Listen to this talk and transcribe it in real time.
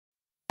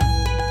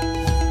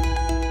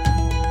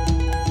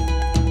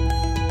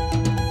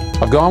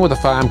I've gone with the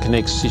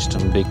FarmConnect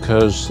system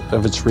because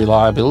of its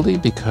reliability,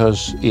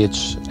 because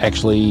it's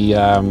actually,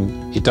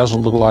 it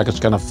doesn't look like it's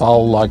going to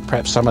fold like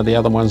perhaps some of the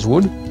other ones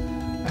would,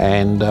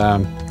 and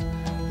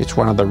it's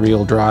one of the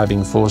real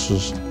driving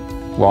forces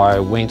why I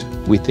went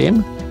with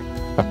them.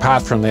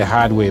 Apart from their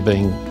hardware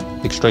being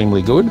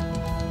extremely good,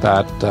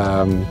 but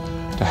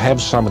to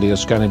have somebody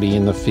that's going to be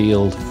in the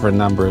field for a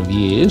number of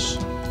years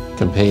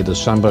compared to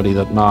somebody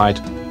that might,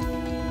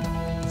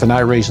 for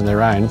no reason of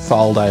their own,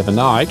 fold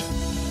overnight,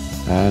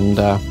 and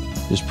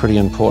is pretty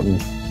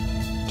important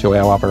to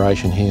our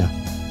operation here.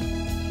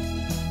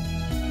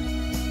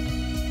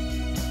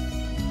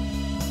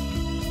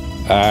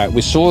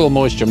 With soil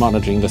moisture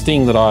monitoring, the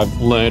thing that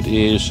I've learnt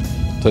is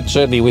that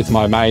certainly with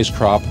my maize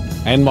crop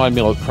and my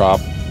millet crop,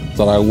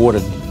 that I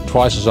watered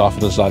twice as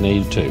often as I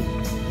needed to.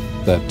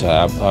 That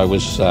I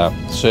was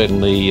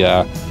certainly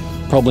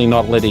probably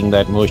not letting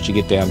that moisture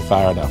get down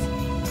far enough.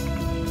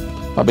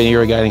 I've been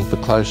irrigating for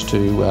close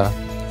to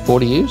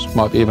 40 years,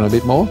 might be even a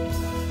bit more,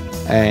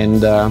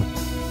 and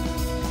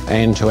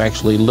to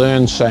actually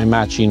learn so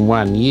much in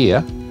 1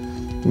 year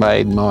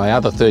made my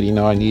other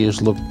 39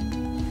 years look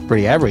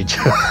pretty average.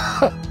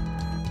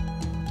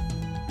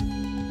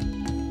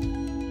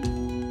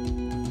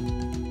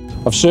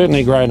 I've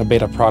certainly grown a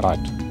better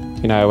product,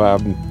 you know,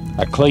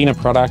 a cleaner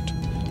product,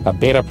 a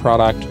better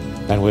product,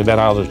 and we've been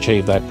able to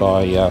achieve that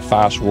by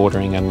fast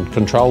watering and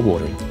controlled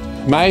watering.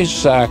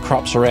 Maize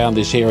crops around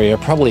this area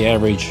probably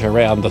average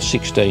around the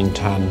 16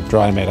 tonne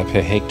dry matter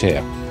per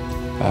hectare.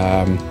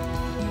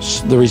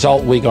 The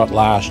result we got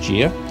last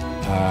year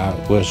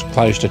was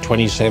close to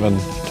 27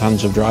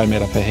 tonnes of dry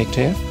matter per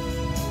hectare,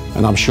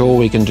 and I'm sure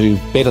we can do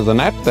better than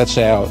that. That's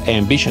our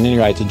ambition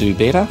anyway, to do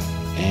better,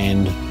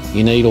 and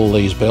you need all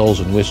these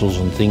bells and whistles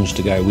and things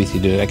to go with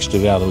you to actually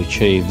be able to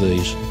achieve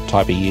these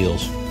type of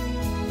yields.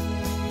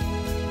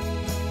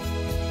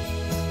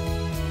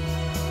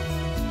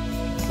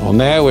 Well,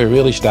 now we're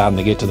really starting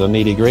to get to the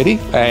nitty-gritty,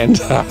 and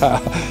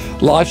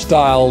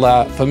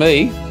lifestyle for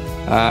me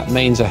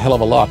means a hell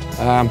of a lot.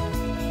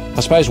 I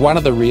suppose one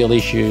of the real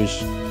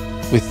issues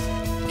with,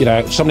 you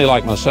know, somebody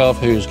like myself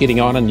who's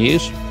getting on in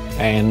years,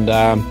 and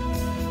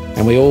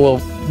we all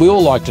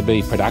like to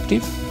be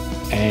productive,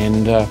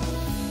 and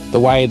the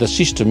way the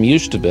system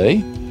used to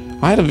be,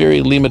 I had a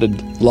very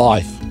limited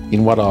life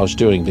in what I was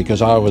doing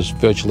because I was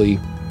virtually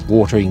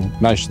watering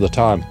most of the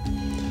time.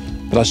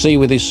 But I see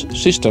with this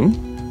system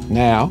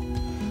now,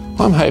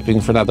 I'm hoping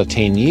for another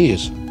 10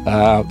 years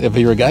of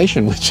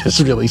irrigation, which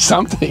is really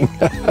something.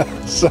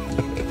 So,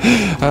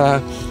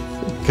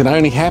 can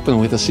only happen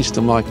with a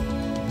system like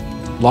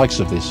likes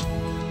of this.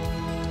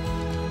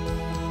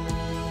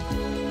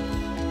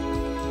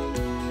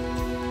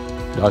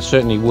 I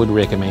certainly would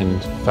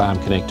recommend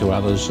FarmConnect to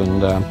others,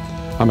 and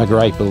I'm a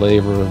great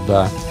believer of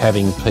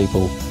having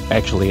people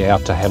actually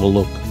out to have a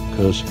look,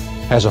 because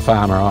as a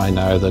farmer I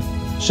know that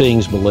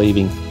seeing's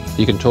believing.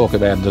 You can talk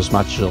about it as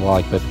much as you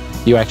like, but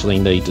you actually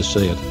need to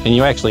see it, and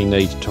you actually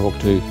need to talk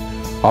to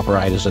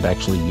operators that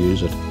actually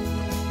use it.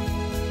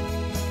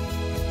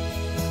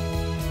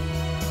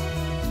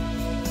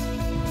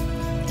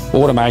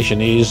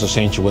 Automation is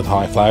essential with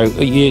high flow.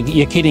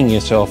 You're kidding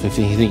yourself if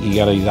you think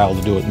you're going to be able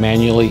to do it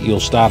manually. You'll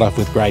start off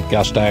with great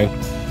gusto,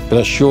 but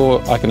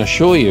I can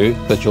assure you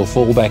that you'll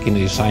fall back into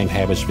the same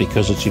habits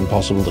because it's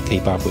impossible to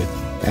keep up with.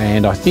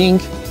 And I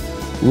think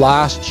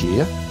last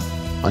year,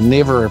 I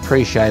never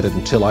appreciated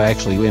until I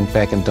actually went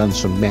back and done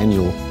some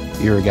manual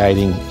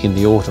irrigating in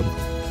the autumn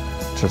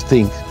to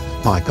think,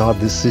 my God,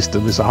 this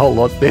system is a whole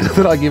lot better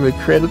than I give it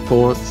credit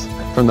for. It's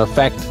from the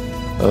fact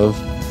of,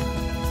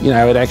 you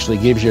know, it actually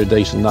gives you a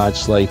decent night's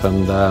sleep,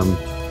 and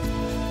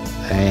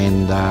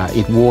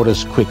it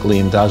waters quickly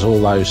and does all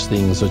those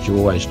things that you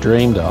always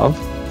dreamed of,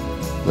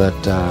 that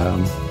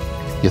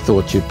you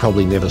thought you'd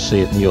probably never see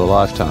it in your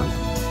lifetime.